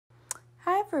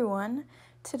Hi everyone!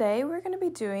 Today we're going to be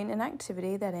doing an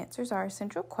activity that answers our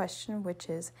central question, which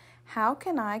is, how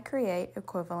can I create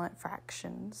equivalent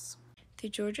fractions? The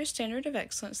Georgia Standard of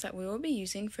Excellence that we will be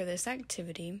using for this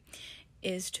activity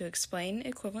is to explain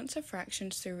equivalence of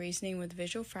fractions through reasoning with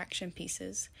visual fraction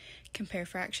pieces, compare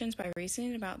fractions by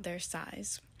reasoning about their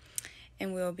size.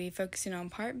 And we'll be focusing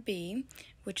on part B,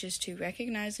 which is to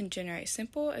recognize and generate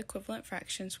simple equivalent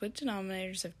fractions with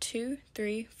denominators of 2,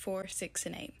 3, 4, 6,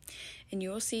 and 8. And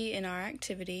you will see in our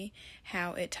activity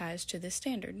how it ties to this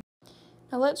standard.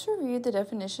 Now let's review the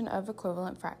definition of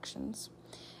equivalent fractions.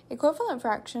 Equivalent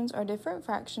fractions are different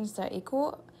fractions that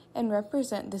equal and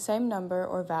represent the same number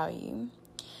or value.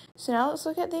 So now let's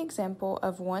look at the example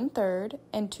of 1/3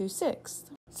 and 2/6.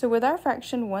 So with our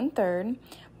fraction 1/3,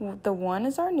 the 1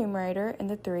 is our numerator and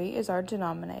the 3 is our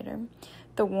denominator.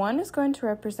 The 1 is going to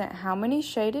represent how many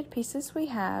shaded pieces we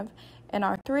have, and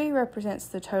our 3 represents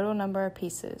the total number of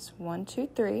pieces, 1, 2,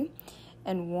 3,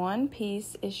 and one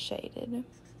piece is shaded.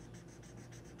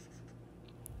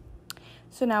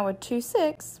 So now with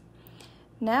 2/6,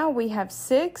 now we have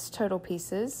 6 total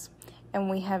pieces, and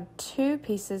we have 2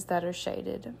 pieces that are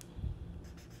shaded.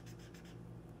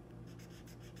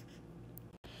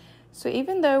 So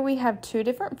even though we have 2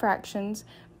 different fractions,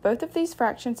 both of these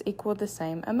fractions equal the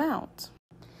same amount.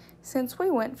 Since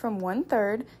we went from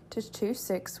 1/3 to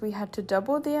 2/6, we had to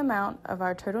double the amount of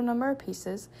our total number of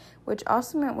pieces, which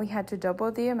also meant we had to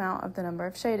double the amount of the number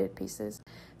of shaded pieces.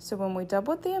 So when we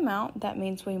doubled the amount, that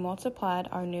means we multiplied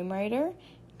our numerator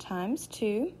times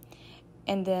 2,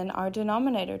 and then our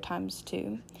denominator times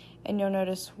 2. And you'll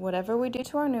notice whatever we do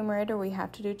to our numerator, we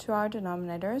have to do to our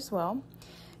denominator as well.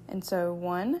 And so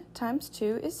 1 times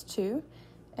 2 is 2,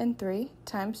 and 3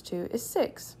 times 2 is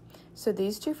 6. So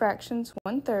these two fractions,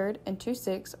 1/3 and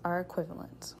 2/6, are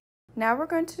equivalent. Now we're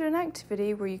going to do an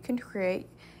activity where you can create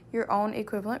your own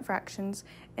equivalent fractions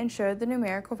and show the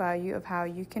numerical value of how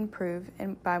you can prove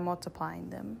by multiplying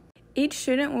them. Each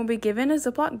student will be given a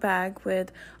Ziploc bag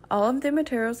with all of the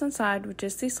materials inside, with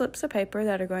just these slips of paper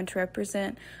that are going to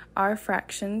represent our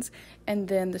fractions, and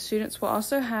then the students will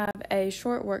also have a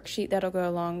short worksheet that'll go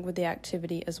along with the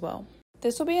activity as well.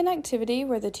 This will be an activity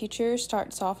where the teacher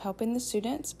starts off helping the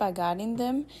students by guiding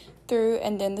them through,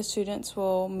 and then the students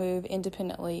will move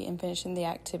independently in finishing the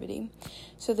activity.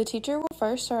 So the teacher will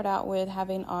first start out with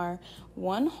having our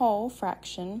 1 whole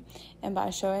fraction, and by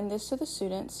showing this to the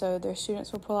students, so their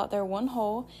students will pull out their 1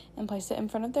 whole and place it in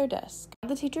front of their desk.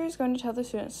 The teacher is going to tell the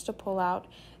students to pull out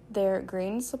their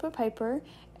green slip of paper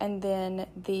and then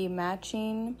the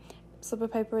matching slip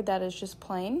of paper that is just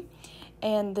plain.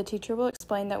 And the teacher will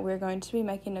explain that we're going to be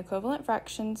making equivalent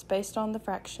fractions based on the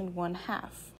fraction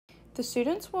 1/2. The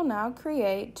students will now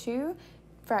create 2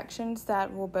 fractions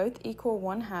that will both equal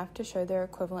 1/2 to show their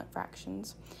equivalent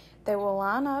fractions. They will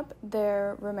line up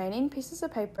their remaining pieces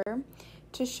of paper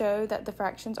to show that the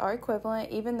fractions are equivalent,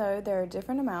 even though there are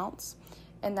different amounts,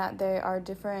 and that there are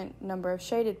different number of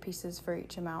shaded pieces for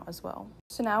each amount as well.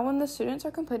 So now when the students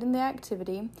are completing the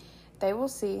activity, they will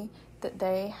see that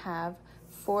they have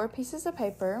 4 pieces of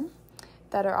paper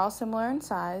that are all similar in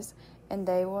size, and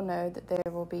they will know that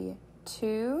there will be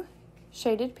 2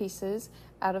 shaded pieces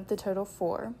out of the total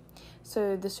 4.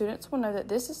 So the students will know that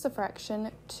this is the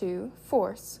fraction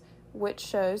 2/4, which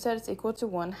shows that it's equal to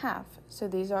 1/2. So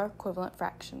these are equivalent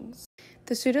fractions.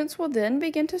 The students will then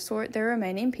begin to sort their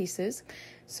remaining pieces.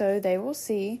 So they will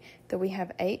see that we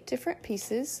have 8 different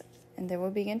pieces, and they will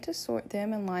begin to sort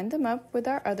them and line them up with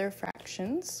our other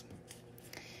fractions.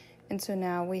 And so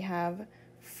now we have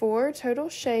 4 total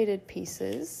shaded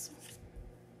pieces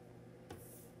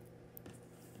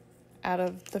out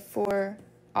of the 4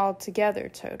 altogether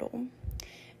total.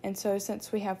 And so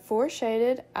since we have 4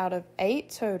 shaded out of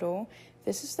 8 total,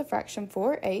 this is the fraction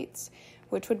 4/8,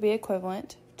 which would be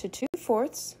equivalent to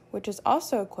 2/4, which is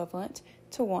also equivalent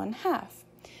to 1/2.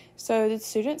 So the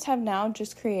students have now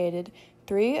just created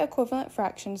 3 equivalent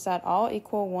fractions that all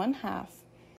equal 1/2.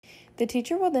 The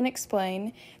teacher will then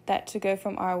explain that to go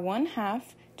from our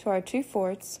 1/2 to our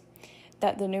 2/4,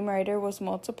 that the numerator was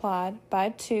multiplied by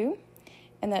 2,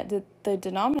 and that the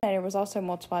denominator was also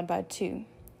multiplied by 2.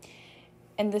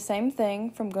 And the same thing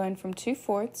from going from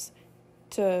 2/4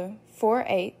 to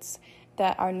 4/8,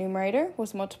 that our numerator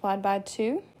was multiplied by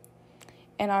 2,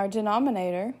 and our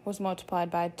denominator was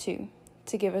multiplied by 2,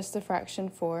 to give us the fraction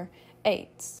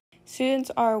 4/8.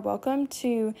 Students are welcome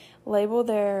to label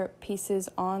their pieces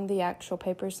on the actual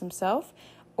papers themselves,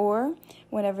 or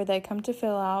whenever they come to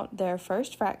fill out their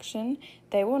first fraction,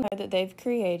 they will know that they've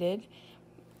created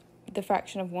the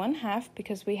fraction of 1/2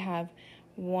 because we have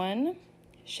 1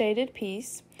 shaded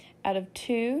piece out of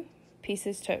 2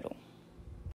 pieces total.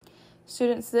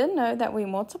 Students then know that we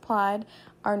multiplied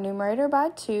our numerator by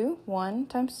 2. 1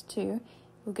 times 2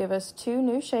 will give us 2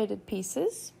 new shaded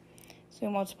pieces. So we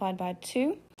multiplied by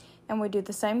 2. And we do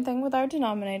the same thing with our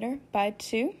denominator by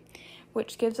 2,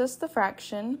 which gives us the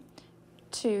fraction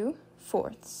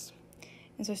 2/4.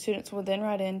 And so students will then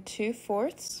write in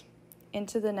 2/4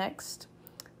 into the next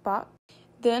box.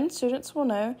 Then students will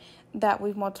know that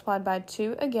we've multiplied by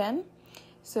 2 again.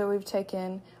 So we've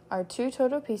taken our 2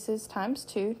 total pieces times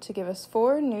 2 to give us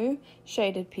 4 new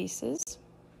shaded pieces.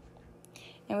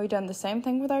 And we've done the same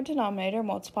thing with our denominator,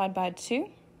 multiplied by 2.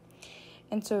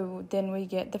 And so then we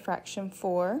get the fraction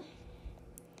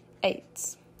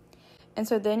 4/8. And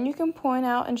so then you can point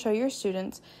out and show your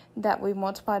students that we've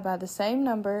multiplied by the same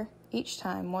number each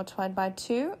time, multiplied by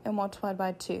 2 and multiplied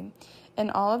by 2. And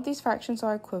all of these fractions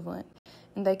are equivalent.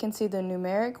 And they can see the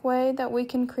numeric way that we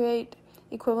can create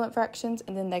equivalent fractions,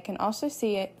 and then they can also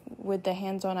see it with the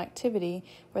hands-on activity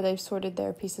where they've sorted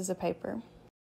their pieces of paper.